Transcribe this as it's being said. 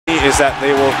is that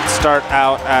they will start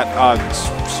out at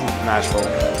Nashville.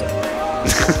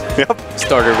 Yep.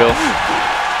 Starterville.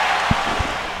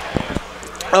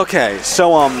 Okay,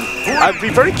 so I'd be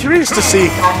very curious to see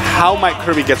how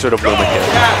MikeKirby gets rid of Luma here.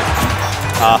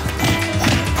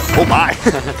 Oh my!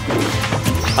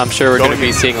 I'm sure we're going to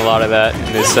be seeing a lot of that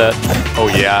in this set. Oh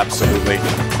yeah, absolutely.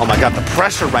 Oh my god, the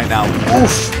pressure right now.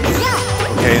 Oof!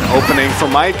 Okay, an opening for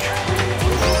Mike.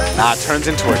 Nah, it turns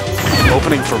into an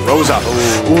opening for Rosa.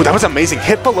 Ooh, that was amazing.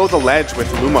 Hit below the ledge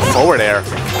with Luma forward air.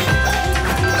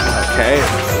 Okay.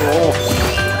 Oh.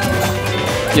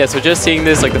 Yeah, so just seeing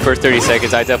this, like the first 30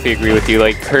 seconds, I definitely agree with you.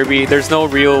 Like Kirby, there's no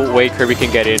real way Kirby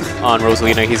can get in on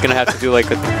Rosalina. He's gonna have to do like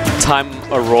a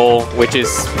roll, which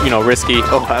is, you know, risky.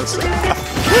 Oh, absolutely.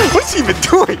 What is he even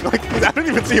doing? Like, I don't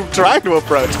even see him trying to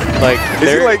approach. Like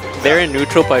they're in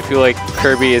neutral, but I feel like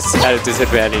Kirby is at a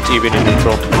disadvantage even in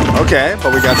neutral. Okay,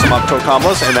 but we got some up throw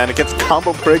combos, and then it gets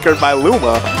combo breakered by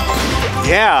Luma.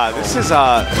 Yeah, this is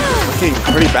looking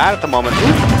pretty bad at the moment.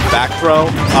 Ooh. Back throw,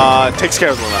 takes care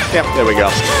of Luna. Yep, there we go.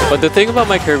 But the thing about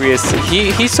MikeKirby is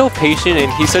he's so patient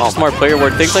and he's such a smart player where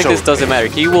things like this doesn't matter.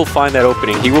 He will find that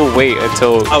opening. He will wait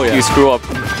until you screw up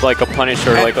like a punish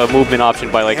or like a movement option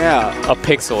by like a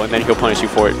pixel, and then he'll punish you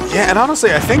for it. Yeah, and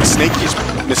honestly, I think Snakee's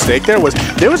mistake there was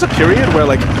a period where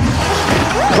like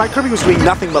MikeKirby was doing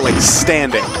nothing but like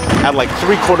standing at like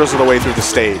 3/4 of the way through the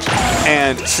stage,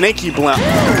 and Snakeee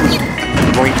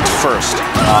blinked first,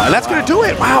 and that's gonna do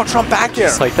it. Wow, Trump back here.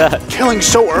 Just like that. Killing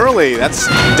so early. That's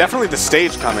definitely the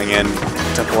stage coming in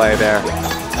to play there.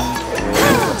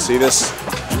 Let's see this.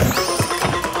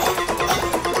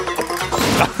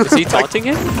 Is he taunting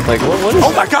him? Like, what is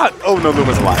Oh my god! Oh no,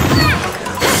 Luma's alive.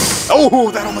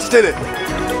 Oh, that almost did it.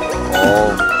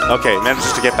 Oh. Okay,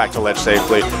 manages to get back to ledge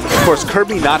safely. Of course,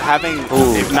 Kirby not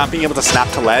being able to snap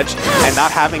to ledge and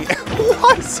not having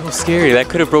what? So scary. That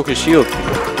could have broke his shield.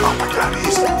 Oh my god,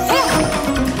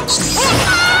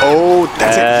 oh,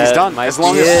 that's it. He's done. As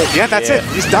long as that's it.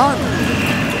 He's done.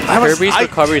 Kirby's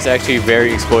recovery is actually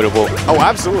very exploitable. Oh,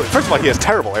 absolutely. First of all, he has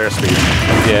terrible airspeed.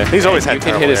 Yeah. He's always had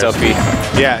terrible airspeed. You can hit his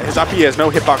uppie. Yeah, his uppie has no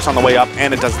hitbox on the way up,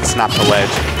 and it doesn't snap to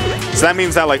ledge. So that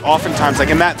means that, like, oftentimes, like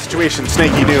in that situation,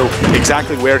 Snakeee knew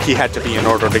exactly where he had to be in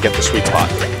order to get the sweet spot.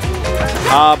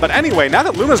 But anyway, now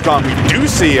that Luma's gone, we do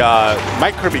see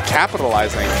MikeKirby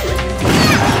capitalizing.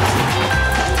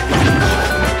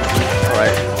 All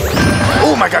right.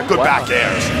 Oh my god, good back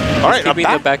airs. All right, keeping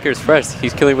the back airs fresh.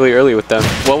 He's killing really early with them.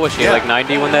 What was she, like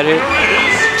 90 when that hit?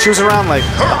 She was around like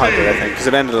 100, I think, because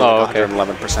it ended at like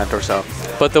 111% or so.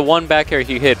 But the one back air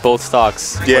he hit, both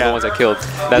stocks were the ones that killed.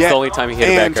 That's the only time he hit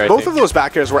a back air, both of those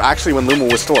back airs were actually when Luma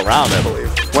was still around, I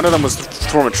believe. One of them was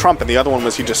from a Trump, and the other one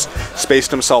was he just spaced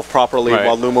himself properly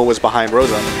while Luma was behind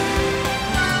Rosa.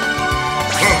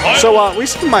 So we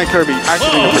see MikeKirby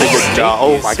actually doing a pretty good job.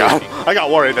 Oh my god, I got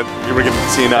worried that you were going to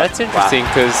see that. That's interesting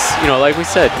because, you know, like we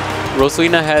said,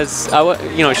 Rosalina has,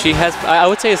 she has, I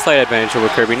would say a slight advantage over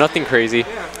Kirby, nothing crazy.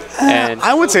 And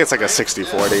I would say it's like a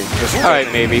 60-40. All right,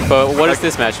 maybe. But what is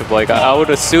this matchup like? I would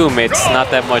assume it's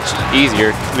not that much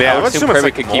easier. Yeah, I would assume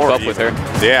Kirby could keep up with her.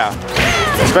 Yeah,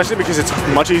 especially because it's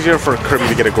much easier for Kirby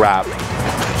to get a grab.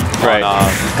 Right.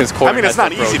 Because I mean, it's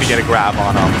not easy to get a grab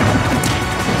on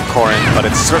Corrin, but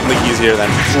it's certainly easier than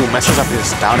messes up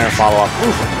his down air follow-up.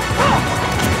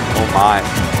 Oh my.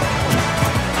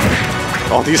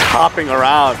 Oh, he's hopping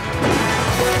around.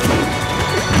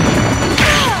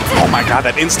 Oh my god,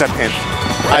 that insta pin.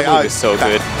 That move is so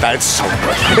good. That's so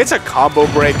good. It's a combo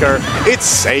breaker. It's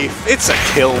safe. It's a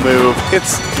kill move.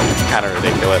 It's kind of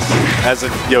ridiculous. As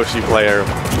a Yoshi player,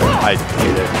 I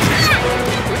hate it.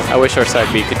 I wish our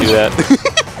side B could do that.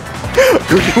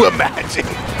 Could you imagine?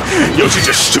 Yoshi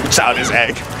just shoots out his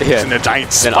egg. Yeah. In a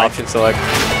giant spike. Then option select.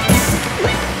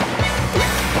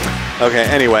 Okay,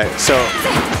 anyway, so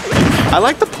I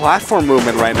like the platform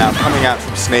movement right now coming out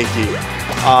from Snakeee.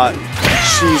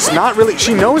 She's not really,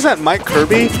 she knows that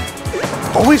MikeKirby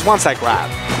always wants that grab.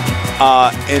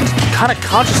 And kind of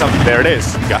conscious of, there it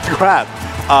is, you got the grab.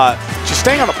 She's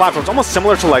staying on the platform. It's almost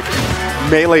similar to like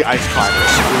melee ice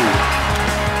climbers. Ooh.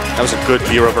 That was a good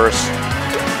B reverse.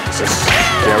 This is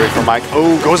scary for Mike.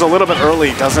 Oh, goes a little bit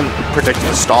early, doesn't predict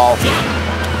the stall.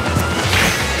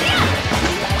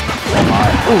 Oh my.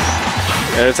 Oof.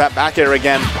 There's that back air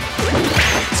again.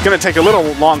 It's going to take a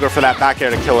little longer for that back air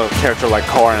to kill a character like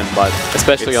Corrin, but...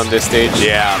 Especially on this stage.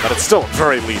 Yeah, but it's still a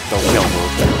very lethal kill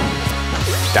move.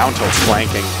 Down tilt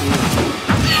flanking.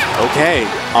 Okay,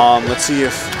 let's see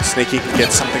if Snakeee can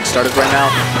get something started right now.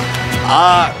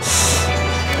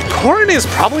 Corrin is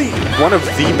probably one of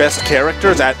the best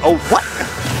characters at... Oh, what?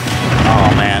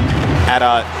 Oh, man. At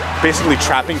basically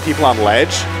trapping people on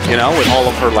ledge, you know, with all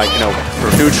of her, like, you know,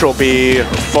 her neutral B, her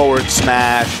forward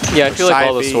smash. Yeah, I feel like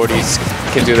all the swordies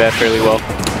can do that fairly well.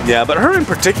 Yeah, but her in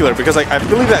particular, because like I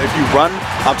believe that if you run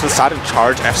up to the side and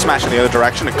charge F smash in the other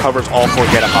direction, it covers all 4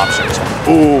 get-up options.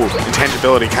 Ooh,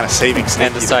 intangibility kind of saving Snakeee.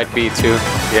 And the side B too.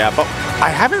 Yeah, but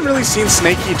I haven't really seen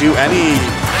Snakeee do any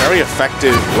very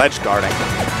effective ledge guarding.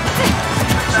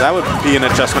 So that would be an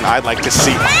adjustment I'd like to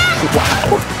see.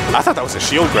 Wow. I thought that was a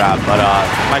shield grab, but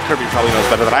MikeKirby probably knows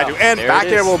better than I do. And back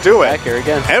air will do it. Back air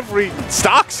again. Every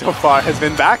stock so far has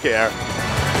been back air.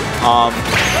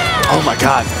 Oh my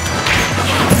god.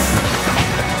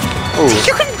 Ooh.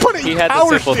 You can put a He had the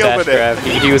simple dash grab.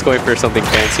 He was going for something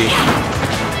fancy.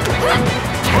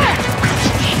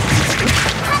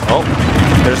 Oh,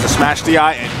 there's the smash DI,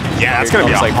 and yeah, that's going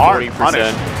to be a like hard 40%.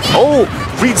 punish. Oh,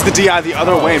 reads the DI the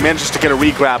other way, manages to get a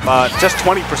re-grab. Just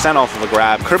 20% off of the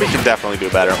grab. Kirby can definitely do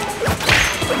better.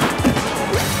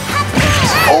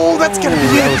 Oh, that's going to be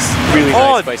it. Really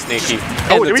nice by Snakeee.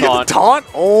 Oh, did we get the taunt?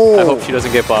 Oh. I hope she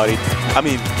doesn't get bodied. I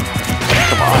mean,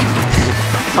 come on.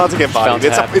 Not to get bodied.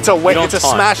 It's a way. It's a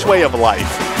smash way of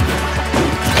life.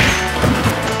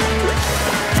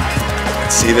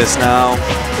 Let's see this now.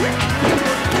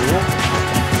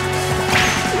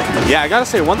 Yeah, I gotta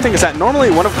say one thing is that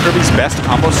normally one of Kirby's best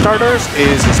combo starters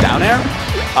is his down air,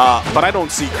 but I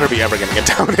don't see Kirby ever getting a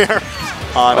down air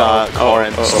on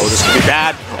Corrin. So this could be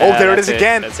bad. Oh, there it is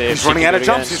again. He's running out of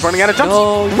jumps. He's running out of jumps.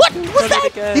 What was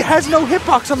that? He has no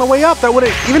hitbox on the way up. That would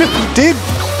have, even if he did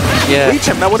reach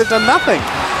him, that would have done nothing.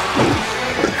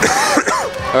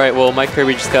 All right, well,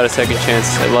 MikeKirby just got a second chance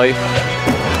at life.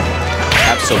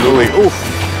 Absolutely. Oof.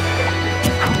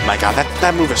 My god,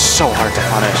 that move is so hard to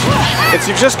punish.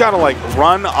 You've just got to like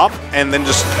run up and then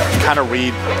just kind of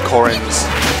read Corrin's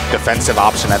defensive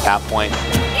option at that point.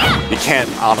 You can't,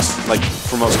 honestly, like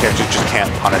for most characters, you just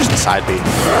can't punish the side B.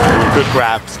 Good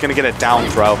grab. He's gonna get a down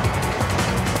throw.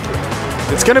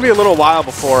 It's gonna be a little while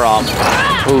before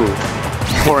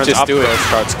Corrin's up throw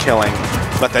starts killing.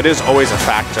 But that is always a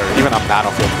factor, even on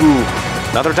Battlefield. Ooh,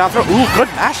 another down throw. Ooh, good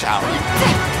mash out.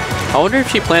 I wonder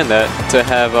if she planned that, to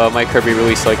have MikeKirby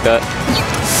release like that.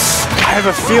 I have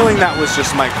a feeling that was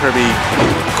just MikeKirby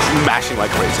mashing like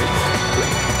crazy.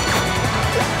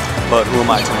 But who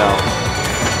am I to know?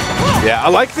 Yeah,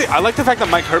 I like the fact that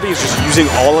MikeKirby is just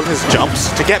using all of his jumps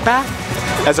to get back,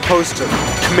 as opposed to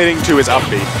committing to his up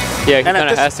B. Yeah, he kind of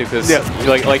has to, because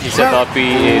like you said, the up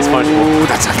B is punishable. Ooh,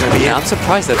 that's not going to be it. I'm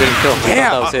surprised that didn't kill.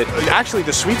 Yeah, that was it. Actually,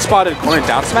 the sweet spot in Corrin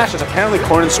down smash is apparently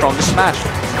Corrin's strongest smash.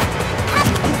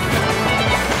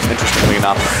 Interestingly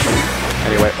enough.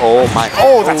 Anyway,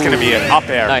 that's going to be an up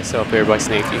air. Nice up air by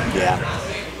Snakeee. Yeah.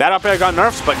 That up air got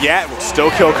nerfs, but yeah, it will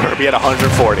still kill Kirby at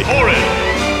 140.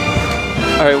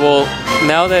 All right, well,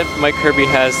 now that MikeKirby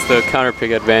has the counter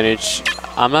pick advantage,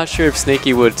 I'm not sure if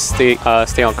Snakeee would stay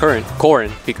on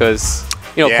Corrin, because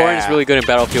Corrin's really good in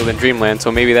Battlefield and Dreamland,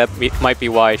 so maybe that might be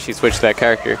why she switched to that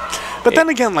character. But then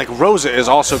again, like Rosa is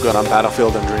also good on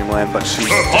Battlefield and Dreamland, but she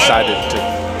decided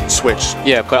to switch.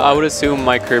 Yeah, but I would assume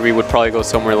MikeKirby would probably go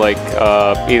somewhere like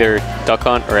either Duck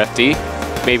Hunt or FD,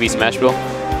 maybe Smashville,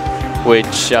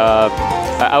 which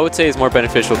I would say is more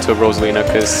beneficial to Rosalina,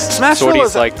 because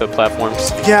Swordies like the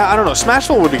platforms. Yeah, I don't know.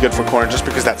 Smashville would be good for Corrin just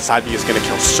because that side B is going to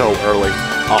kill so early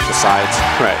off the sides.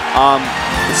 Right.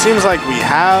 It seems like we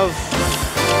have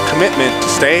commitment to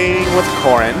staying with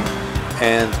Corrin,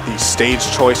 and the stage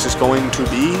choice is going to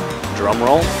be, drum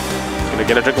roll, gonna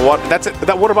get a drink of water. That's it.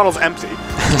 That water bottle's empty.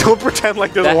 Don't pretend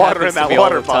like there's water in that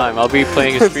water bottle. I'll be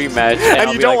playing a stream match and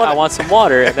I'll be like, I want some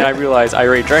water, and then I realize I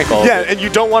already drank all of it. Yeah, and you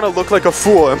don't want to look like a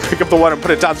fool and pick up the water and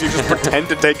put it down, so you just pretend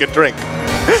to take a drink.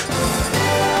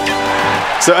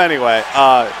 So anyway,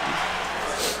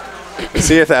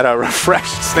 see if that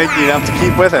refreshed Snakeee enough to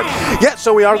keep with it. Yeah,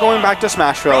 so we are going back to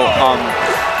Smashville.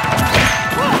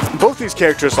 Both these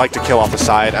characters like to kill off the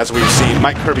side, as we've seen.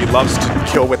 MikeKirby loves to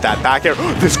kill with that back air.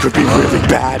 This could be really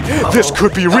bad. This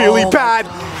could be really bad.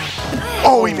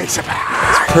 Oh, he makes it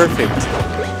back. It's perfect.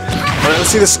 All right, let's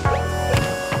see this.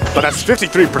 But that's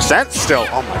 53% still.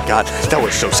 Oh my god, that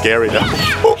was so scary though.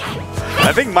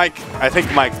 I think Mike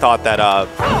thought that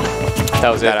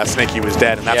Snakeee was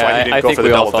dead, and that's why he didn't go for the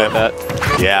double dip.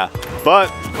 Yeah, but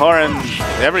Corrin,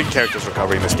 every character's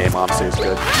recovery in this game honestly is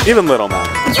good. Even Little Man.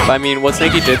 I mean, what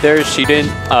Snakeee did there, she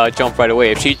didn't jump right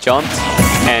away. If she jumped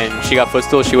and she got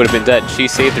footstool, she would have been dead. She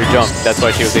saved her jump. That's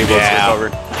why she was able to recover.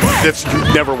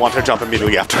 You never want to jump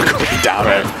immediately after going down,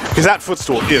 right? Because that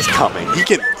footstool is coming.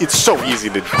 It's so easy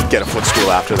to get a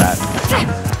footstool after that.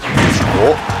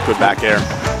 Oh, good back air.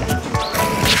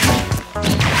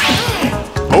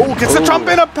 Oh, gets the jump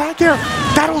in, a back air.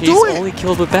 That'll do it. He's only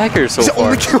killed with back air so far. He's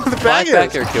only killed with the back airs.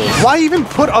 back air kills. Why even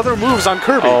put other moves on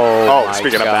Kirby? Oh,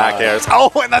 speaking of back airs.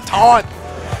 Oh, and the taunt.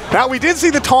 Now, we did see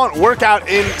the taunt work out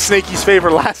in Snakee's favor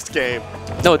last game.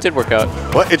 No, it did work out.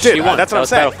 What? It did. She won. That's what I'm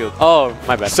saying. Battlefield. Oh,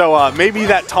 my bad. So maybe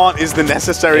that taunt is the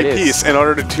necessary piece in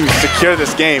order to secure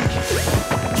this game.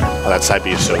 Oh, that side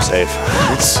B is so safe.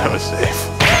 It's so safe.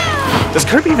 Does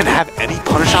Kirby even have any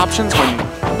punish options when...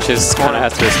 Just kind of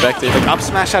has to respect it. Like up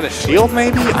smash out of shield,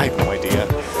 maybe? I have no idea.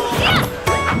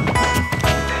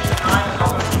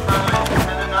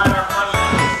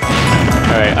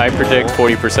 Alright, I predict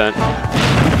 40%.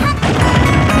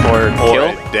 Or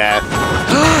kill? Death.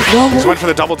 Just went for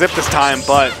the double dip this time,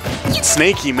 but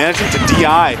Snakeee managing to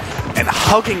DI and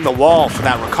hugging the wall for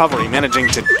that recovery, managing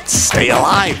to stay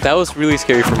alive. That was really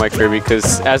scary for MikeKirby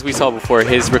because, as we saw before,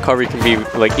 his recovery can be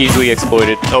like easily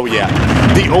exploited. Oh yeah.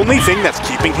 The only thing that's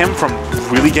keeping him from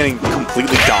really getting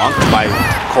completely donked by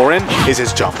Corrin is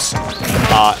his jumps.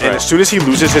 And as soon as he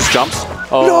loses his jumps,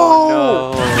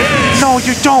 no,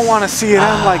 you don't want to see it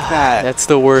end like that. That's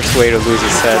the worst way to lose a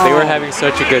set. They were having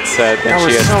such a good set. That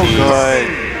was so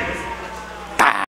good.